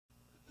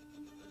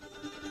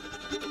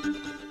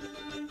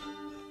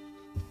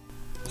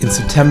In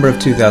September of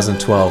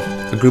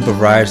 2012, a group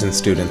of Ryerson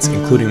students,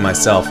 including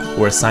myself,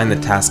 were assigned the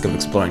task of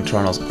exploring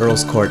Toronto's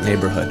Earls Court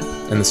neighbourhood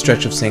and the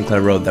stretch of St.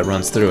 Clair Road that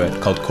runs through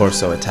it, called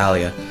Corso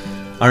Italia.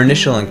 Our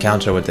initial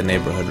encounter with the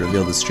neighbourhood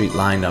revealed a street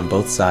lined on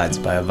both sides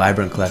by a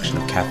vibrant collection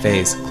of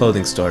cafes,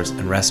 clothing stores,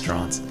 and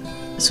restaurants.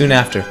 Soon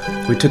after,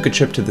 we took a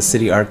trip to the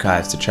city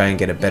archives to try and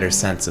get a better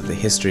sense of the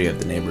history of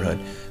the neighbourhood,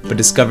 but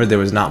discovered there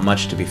was not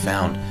much to be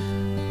found.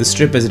 The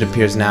strip as it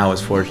appears now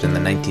was forged in the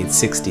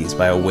 1960s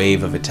by a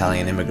wave of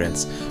Italian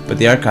immigrants, but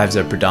the archives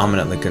are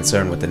predominantly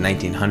concerned with the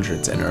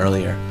 1900s and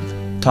earlier.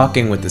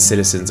 Talking with the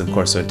citizens of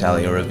Corso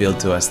Italia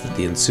revealed to us that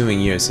the ensuing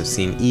years have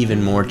seen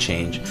even more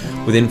change,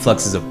 with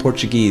influxes of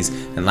Portuguese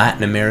and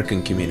Latin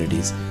American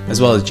communities,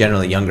 as well as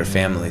generally younger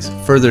families,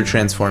 further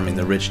transforming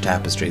the rich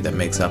tapestry that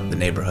makes up the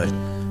neighborhood.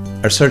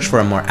 Our search for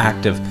a more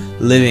active,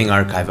 living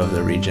archive of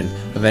the region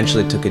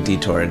eventually took a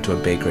detour into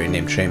a bakery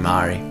named Tre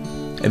Mari.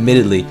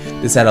 Admittedly,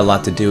 this had a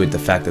lot to do with the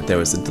fact that there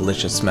was a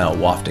delicious smell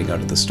wafting out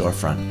of the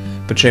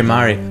storefront. But Tre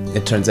Mari,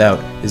 it turns out,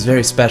 is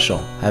very special,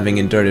 having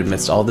endured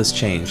amidst all this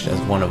change as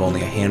one of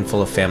only a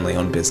handful of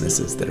family-owned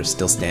businesses that are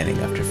still standing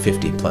after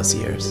 50 plus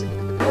years.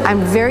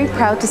 I'm very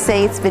proud to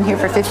say it's been here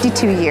for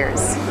 52 years.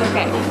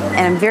 Okay.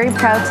 And I'm very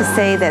proud to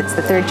say that it's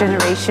the third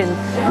generation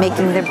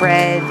making the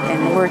bread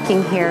and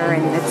working here,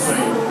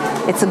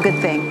 and it's a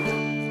good thing.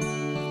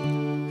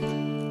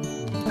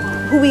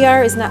 Who we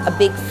are is not a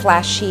big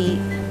flashy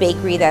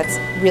bakery that's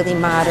really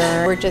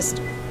modern. We're just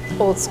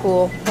old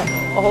school,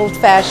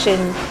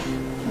 old-fashioned,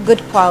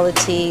 good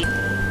quality.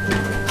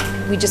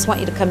 We just want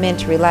you to come in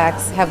to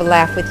relax, have a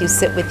laugh with you,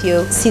 sit with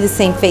you. See the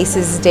same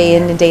faces day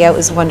in and day out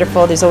is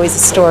wonderful. There's always a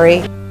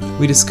story.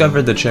 We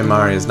discovered that Tre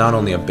Mari is not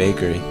only a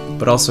bakery,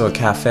 but also a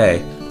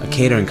cafe, a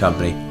catering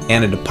company,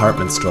 and a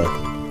department store.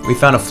 We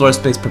found a floor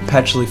space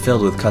perpetually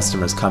filled with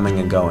customers coming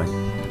and going.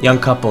 Young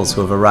couples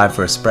who have arrived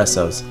for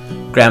espressos,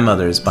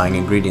 grandmothers buying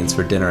ingredients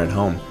for dinner at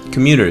home,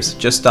 commuters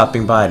just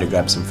stopping by to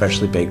grab some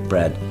freshly baked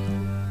bread.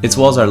 Its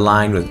walls are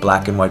lined with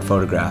black and white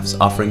photographs,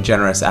 offering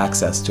generous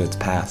access to its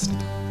past.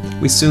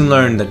 We soon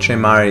learned that Tre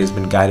Mari has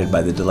been guided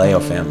by the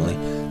DeLeo family,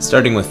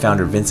 starting with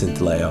founder Vincent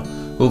DeLeo,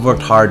 who have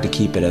worked hard to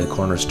keep it a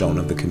cornerstone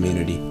of the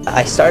community.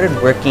 I started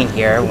working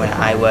here when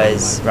I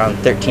was around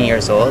 13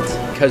 years old.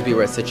 Because we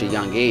were at such a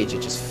young age,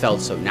 it just felt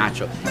so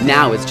natural.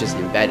 Now it's just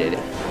embedded.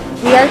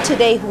 We are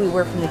today who we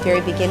were from the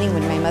very beginning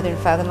when my mother and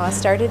father-in-law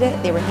started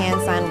it. They were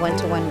hands-on,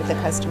 one-to-one with the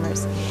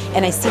customers.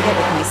 And I see that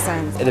with my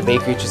sons. The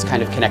bakery just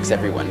kind of connects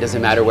everyone.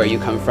 Doesn't matter where you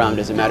come from,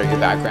 doesn't matter your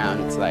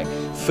background. It's like,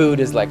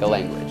 food is like a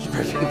language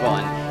for people,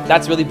 and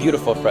that's really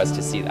beautiful for us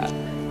to see that.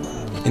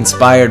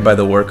 Inspired by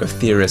the work of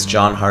theorist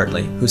John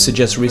Hartley, who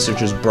suggests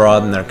researchers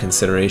broaden their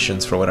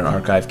considerations for what an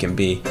archive can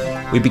be,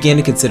 we began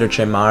to consider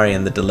Tre Mari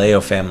and the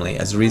DeLeo family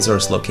as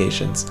resource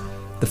locations.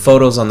 The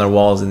photos on their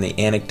walls and the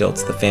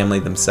anecdotes the family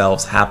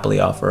themselves happily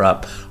offer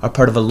up are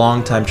part of a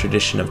long-time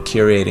tradition of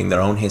curating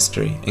their own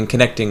history and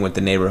connecting with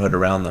the neighborhood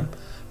around them.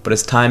 But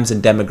as times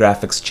and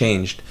demographics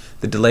changed,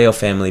 the DeLeo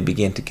family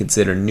began to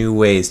consider new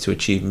ways to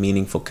achieve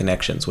meaningful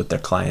connections with their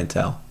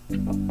clientele.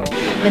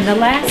 In the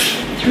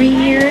last 3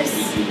 years,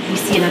 we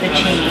see another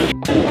change.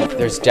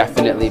 There's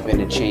definitely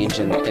been a change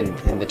in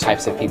the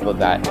types of people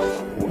that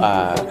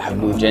have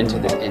moved into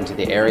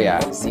the area.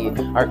 See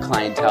our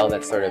clientele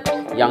that's sort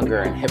of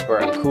younger and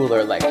hipper and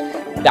cooler, like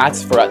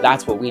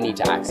that's what we need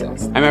to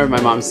access. I remember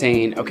my mom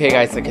saying, okay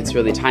guys, like it's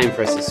really time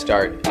for us to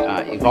start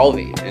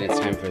evolving, and it's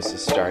time for us to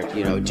start,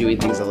 you know, doing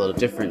things a little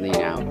differently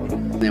now.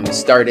 And then we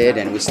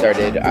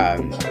started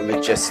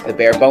with just the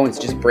bare bones,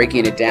 just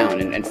breaking it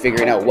down and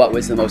figuring out what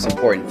was the most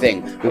important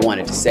thing we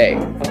wanted to say.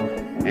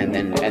 And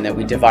then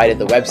we divided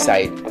the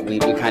website. We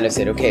kind of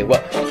said, okay,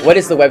 what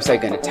is the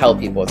website going to tell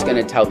people? It's going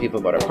to tell people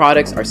about our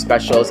products, our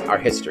specials, our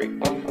history.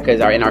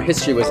 Because our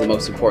history was the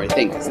most important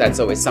thing, because that's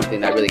always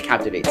something that really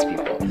captivates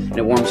people and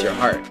it warms your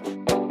heart.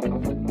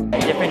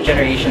 Different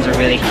generations are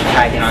really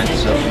tagging on to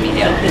social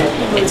media.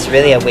 It's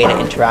really a way to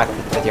interact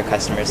with your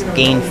customers,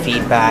 gain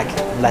feedback,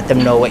 let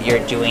them know what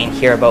you're doing,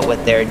 hear about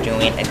what they're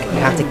doing, and you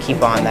have to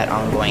keep on that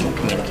ongoing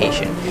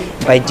communication.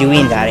 By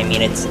doing that, I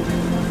mean, it's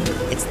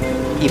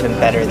even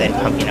better than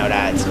pumping out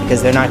ads,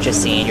 because they're not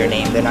just seeing your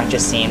name, they're not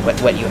just seeing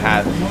what you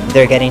have,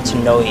 they're getting to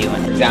know you.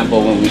 For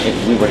example,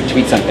 if we were to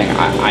tweet something,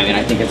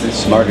 I think it's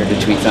smarter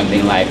to tweet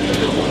something like,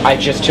 I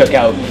just took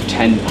out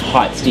 10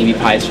 hot steamy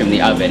pies from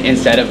the oven,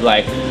 instead of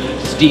like,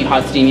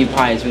 hot steamy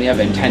pies from the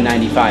oven,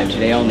 $10.95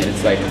 today only.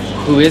 It's like,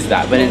 who is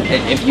that? But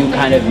if you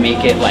kind of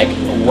make it like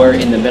we're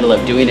in the middle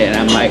of doing it, and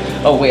I'm like,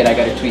 oh wait, I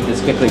gotta tweet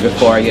this quickly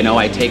before, you know,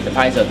 I take the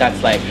pies out.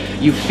 That's like,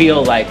 you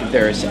feel like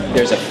there's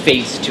a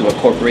face to a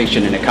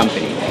corporation and a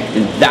company.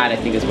 And that, I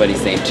think, is what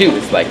he's saying too.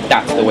 It's like,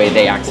 that's the way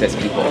they access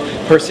people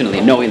personally,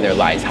 knowing their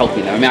lives,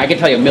 helping them. I mean, I could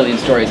tell you a million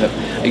stories of,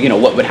 you know,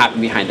 what would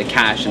happen behind the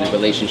cash and the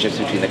relationships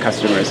between the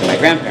customers and my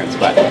grandparents.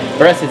 But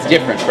for us, it's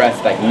different. For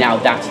us, like, now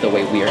that's the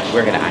way we're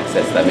going to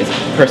access them, is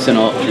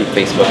personal through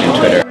Facebook and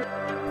Twitter.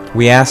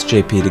 We asked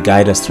JP to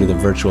guide us through the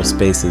virtual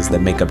spaces that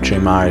make up Tre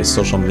Mari's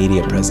social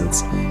media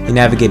presence. He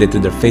navigated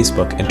through their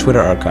Facebook and Twitter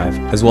archive,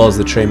 as well as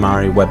the Tre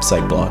Mari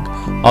website blog,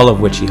 all of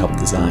which he helped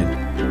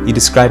design. He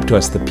described to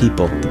us the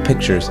people, the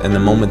pictures, and the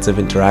moments of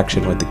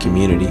interaction with the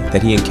community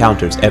that he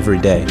encounters every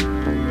day.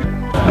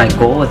 My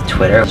goal with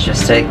Twitter is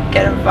just to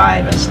get a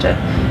vibe as to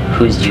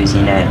who's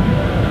using it,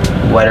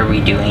 what are we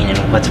doing, and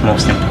what's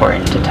most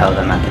important to tell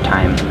them at the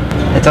time.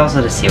 It's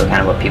also to see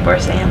what people are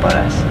saying about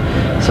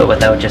us. So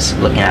without just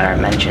looking at our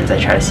mentions, I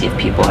try to see if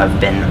people have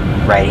been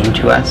writing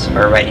to us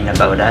or writing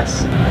about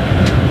us.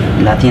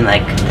 Nothing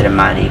like Tre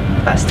Mari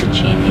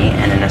Bakery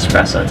and an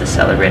espresso to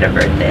celebrate a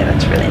birthday.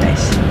 That's really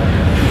nice.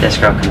 This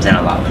girl comes in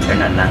a lot with her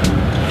nonna,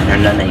 and her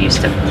nonna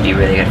used to be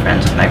really good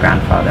friends with my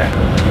grandfather.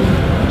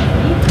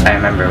 I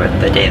remember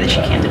with the day that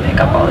she came to pick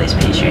up all these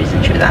pastries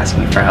and she was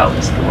asking me for help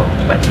as to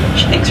what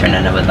she thinks her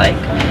nonna would like,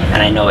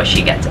 and I know what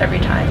she gets every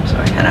time, so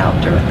I kind of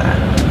helped her with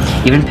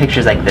that. Even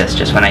pictures like this,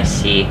 just when I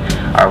see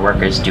our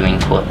workers doing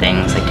cool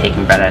things like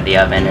taking bread out of the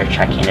oven or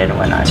checking it and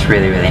whatnot, it's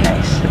really, really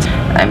nice.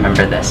 I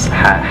remember this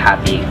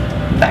happy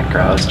that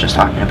girl I was just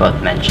talking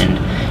about mentioned,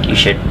 you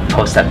should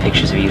post up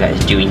pictures of you guys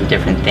doing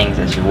different things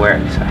as you work.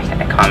 So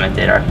I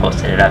commented or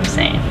posted it up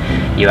saying,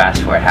 you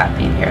asked for it,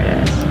 happy, and here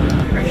it is.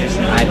 Purchased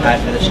an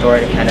iPad for the store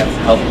to kind of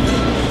help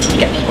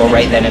get people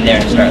right then and there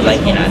to start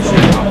liking us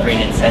and offering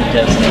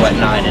incentives and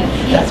whatnot, and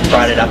that's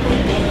brought it up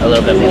a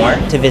little bit more.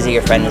 To visit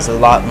your friend is a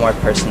lot more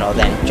personal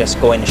than just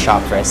going to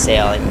shop for a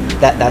sale, and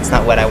that's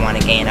not what I want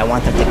to gain. I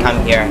want them to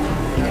come here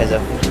because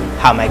of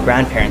how my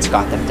grandparents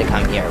got them to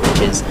come here,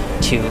 which is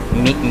to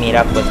meet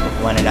up with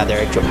one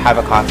another, have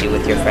a coffee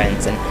with your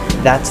friends, and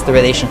that's the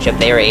relationship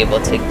they were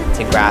able to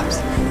grasp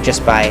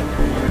just by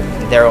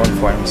their own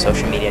form of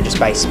social media, just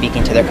by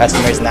speaking to their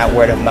customers, and that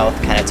word of mouth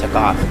kind of took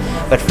off.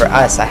 But for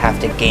us, I have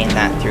to gain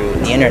that through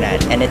the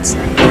internet, and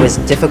it was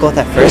difficult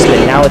at first,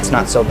 but now it's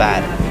not so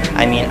bad.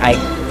 I mean,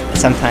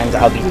 sometimes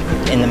I'll be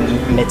in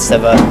the midst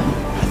of a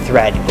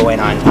thread going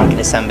on talking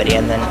to somebody,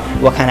 and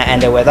then we'll kind of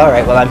end it with, all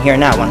right, well, I'm here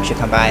now, why don't you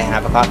come by and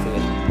have a coffee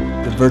with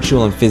me? The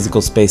virtual and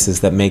physical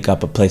spaces that make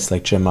up a place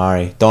like Tre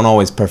Mari don't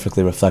always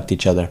perfectly reflect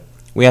each other.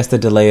 We asked the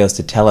DeLeos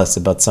to tell us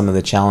about some of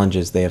the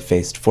challenges they have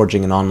faced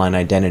forging an online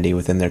identity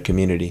within their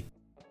community.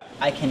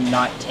 I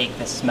cannot take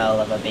the smell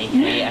of a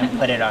bakery and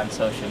put it on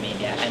social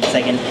media, and it's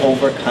like an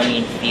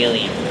overcoming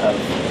feeling of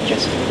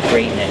just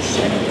greatness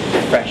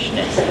and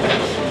freshness.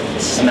 The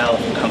smell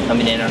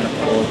coming in on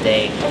a cold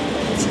day,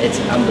 it's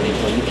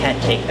unbelievable. You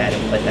can't take that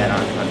and put that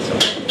on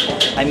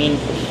social. I mean,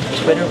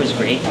 Twitter was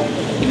great,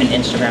 even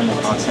Instagram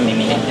was awesome. I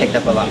mean, it picked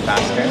up a lot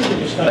faster,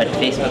 but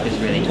Facebook is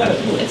really tough.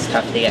 It's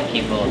tough to get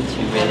people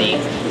to really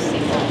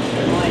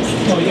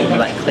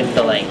click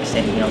the likes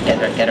and get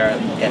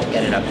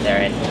it up there.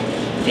 And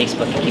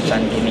Facebook keeps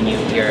on giving you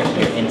their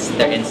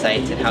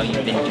insights and how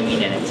you've been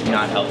doing it. It's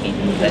not helping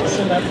because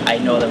I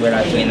know that we're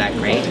not doing that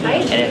great,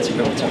 and it's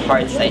a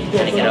hard site to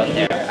kind of get out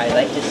there. I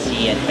like to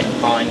see an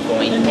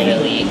ongoing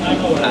daily,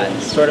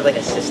 sort of like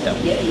a system.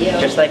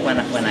 Just like when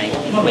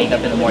I wake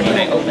up in the morning,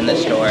 I open the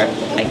store,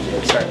 I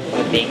start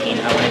with baking.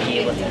 I want to be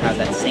able to have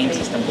that same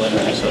system going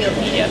with my social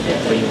media,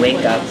 where you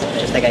wake up,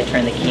 just like I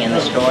turn the key in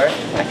the store,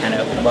 I kind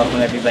of welcome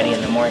everybody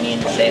in the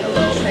morning, say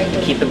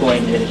hello, keep it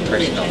going really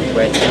personal,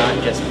 where it's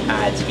not just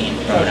ads being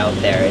thrown out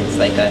there. It's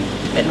like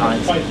an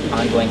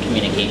ongoing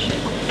communication.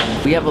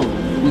 We have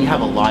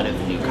a lot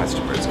of new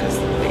customers because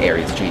the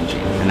area is changing,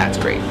 and that's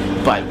great.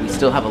 But we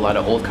still have a lot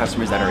of old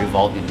customers that are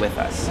evolving with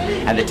us,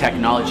 and the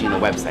technology and the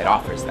website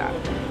offers that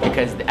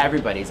because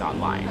everybody's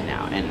online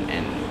now.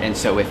 And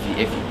so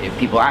if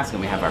people ask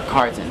them, we have our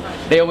cards, and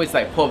they always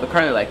pull up the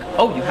card and they're like,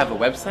 oh, you have a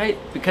website?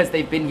 Because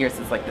they've been here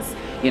since this,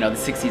 the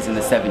 60s and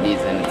the 70s,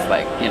 and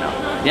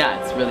it's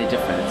yeah, it's really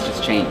different. It's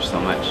just changed so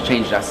much,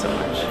 changed us so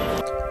much.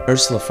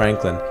 Ursula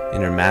Franklin,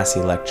 in her Massey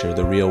lecture,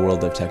 The Real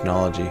World of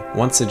Technology,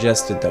 once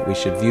suggested that we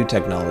should view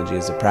technology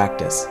as a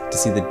practice, to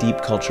see the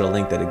deep cultural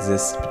link that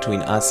exists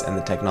between us and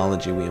the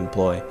technology we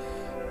employ.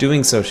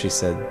 Doing so, she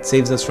said,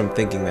 saves us from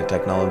thinking that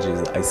technology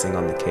is the icing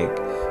on the cake,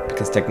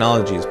 because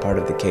technology is part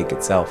of the cake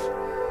itself.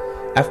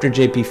 After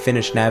JP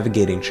finished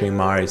navigating Tre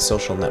Mari's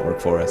social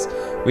network for us,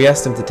 we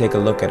asked him to take a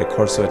look at a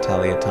Corso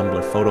Italia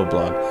Tumblr photo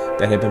blog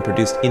that had been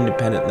produced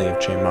independently of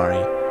Tre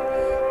Mari.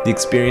 The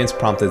experience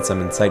prompted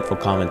some insightful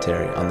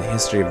commentary on the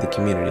history of the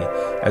community,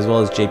 as well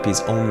as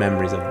JP's own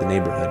memories of the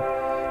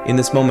neighborhood. In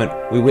this moment,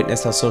 we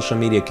witnessed how social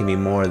media can be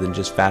more than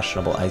just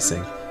fashionable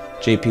icing.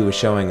 JP was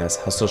showing us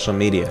how social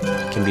media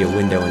can be a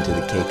window into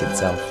the cake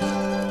itself.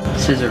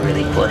 This is a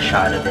really cool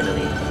shot of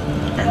Italy,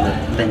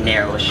 and the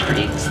narrow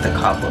streets, the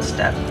cobble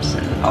steps,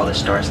 and all the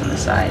stores on the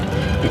side.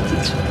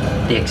 It's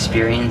the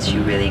experience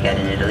you really get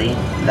in Italy.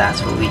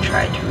 That's what we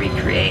tried to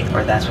recreate,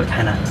 or that's what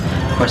kind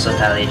of Corso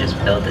Italia just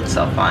built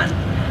itself on.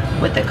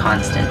 With the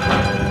constant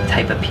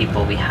type of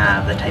people we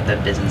have, the type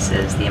of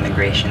businesses, the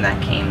immigration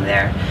that came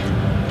there,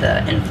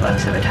 the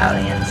influx of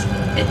Italians,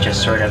 it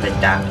just sort of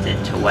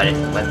adapted to what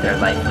their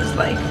life was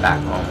like back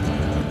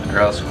home.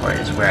 Girls' Court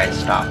is where I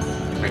stop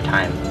every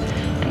time,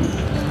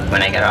 and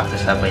when I get off the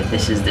subway,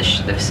 this is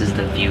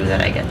the view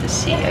that I get to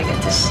see. I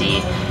get to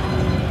see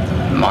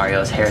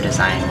Mario's hair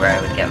design, where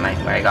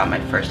I got my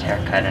first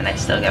haircut, and I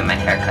still get my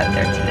haircut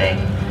there today.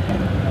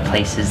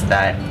 Places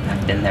that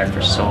have been there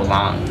for so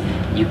long.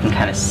 you can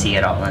kind of see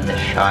it all in the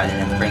shot,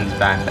 and it brings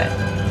back that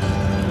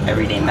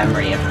everyday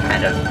memory of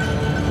kind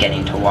of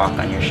getting to walk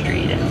on your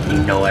street and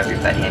you know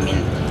everybody. I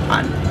mean,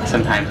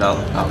 sometimes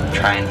I'll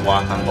try and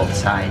walk on both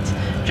sides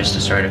just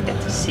to sort of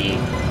get to see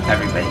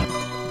everybody.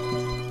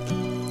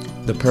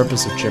 The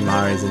purpose of Tre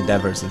Mari's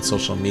endeavors in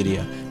social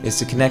media is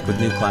to connect with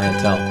new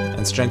clientele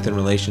and strengthen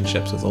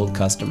relationships with old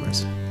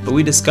customers. But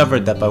we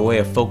discovered that by way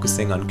of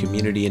focusing on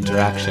community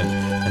interaction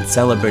and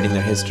celebrating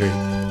their history,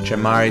 Tre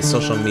Mari's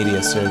social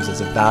media serves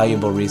as a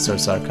valuable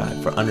resource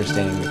archive for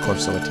understanding the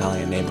Corso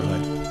Italian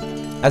neighborhood.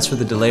 As for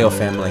the DeLeo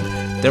family,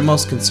 they're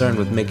most concerned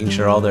with making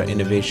sure all their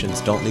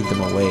innovations don't lead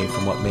them away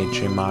from what made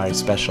Tre Mari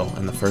special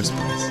in the first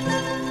place.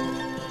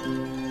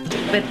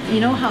 But you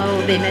know how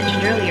they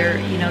mentioned earlier,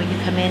 you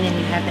come in and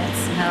you have that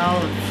smell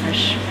of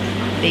fresh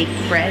baked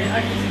bread.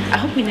 I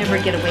hope we never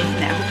get away from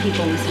that. I hope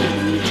people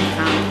really need to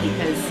come,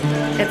 because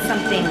that's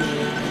something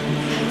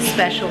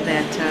special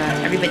that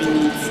everybody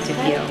needs to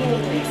feel.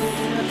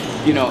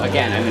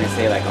 Again, I'm going to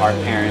say, like, our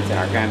parents and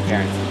our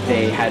grandparents,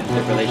 they had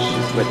the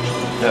relationships with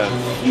the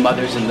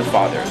mothers and the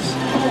fathers,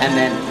 and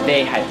then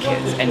they had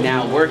kids, and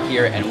now we're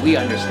here and we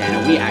understand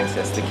and we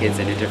access the kids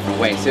in a different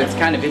way. So it's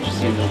kind of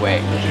interesting the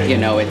way,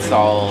 it's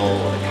all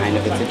kind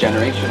of, it's a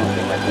generational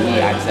thing. Like, we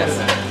access,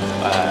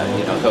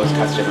 those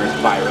customers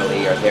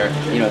virally, or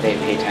they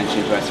pay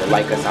attention to us or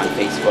like us on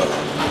Facebook,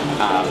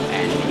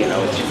 and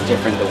it's just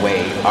different the way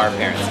our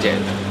parents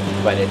did.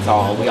 But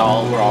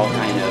we're all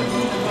kind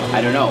of,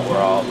 I don't know,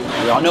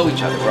 we all know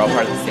each other. We're all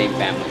part of the same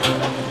family.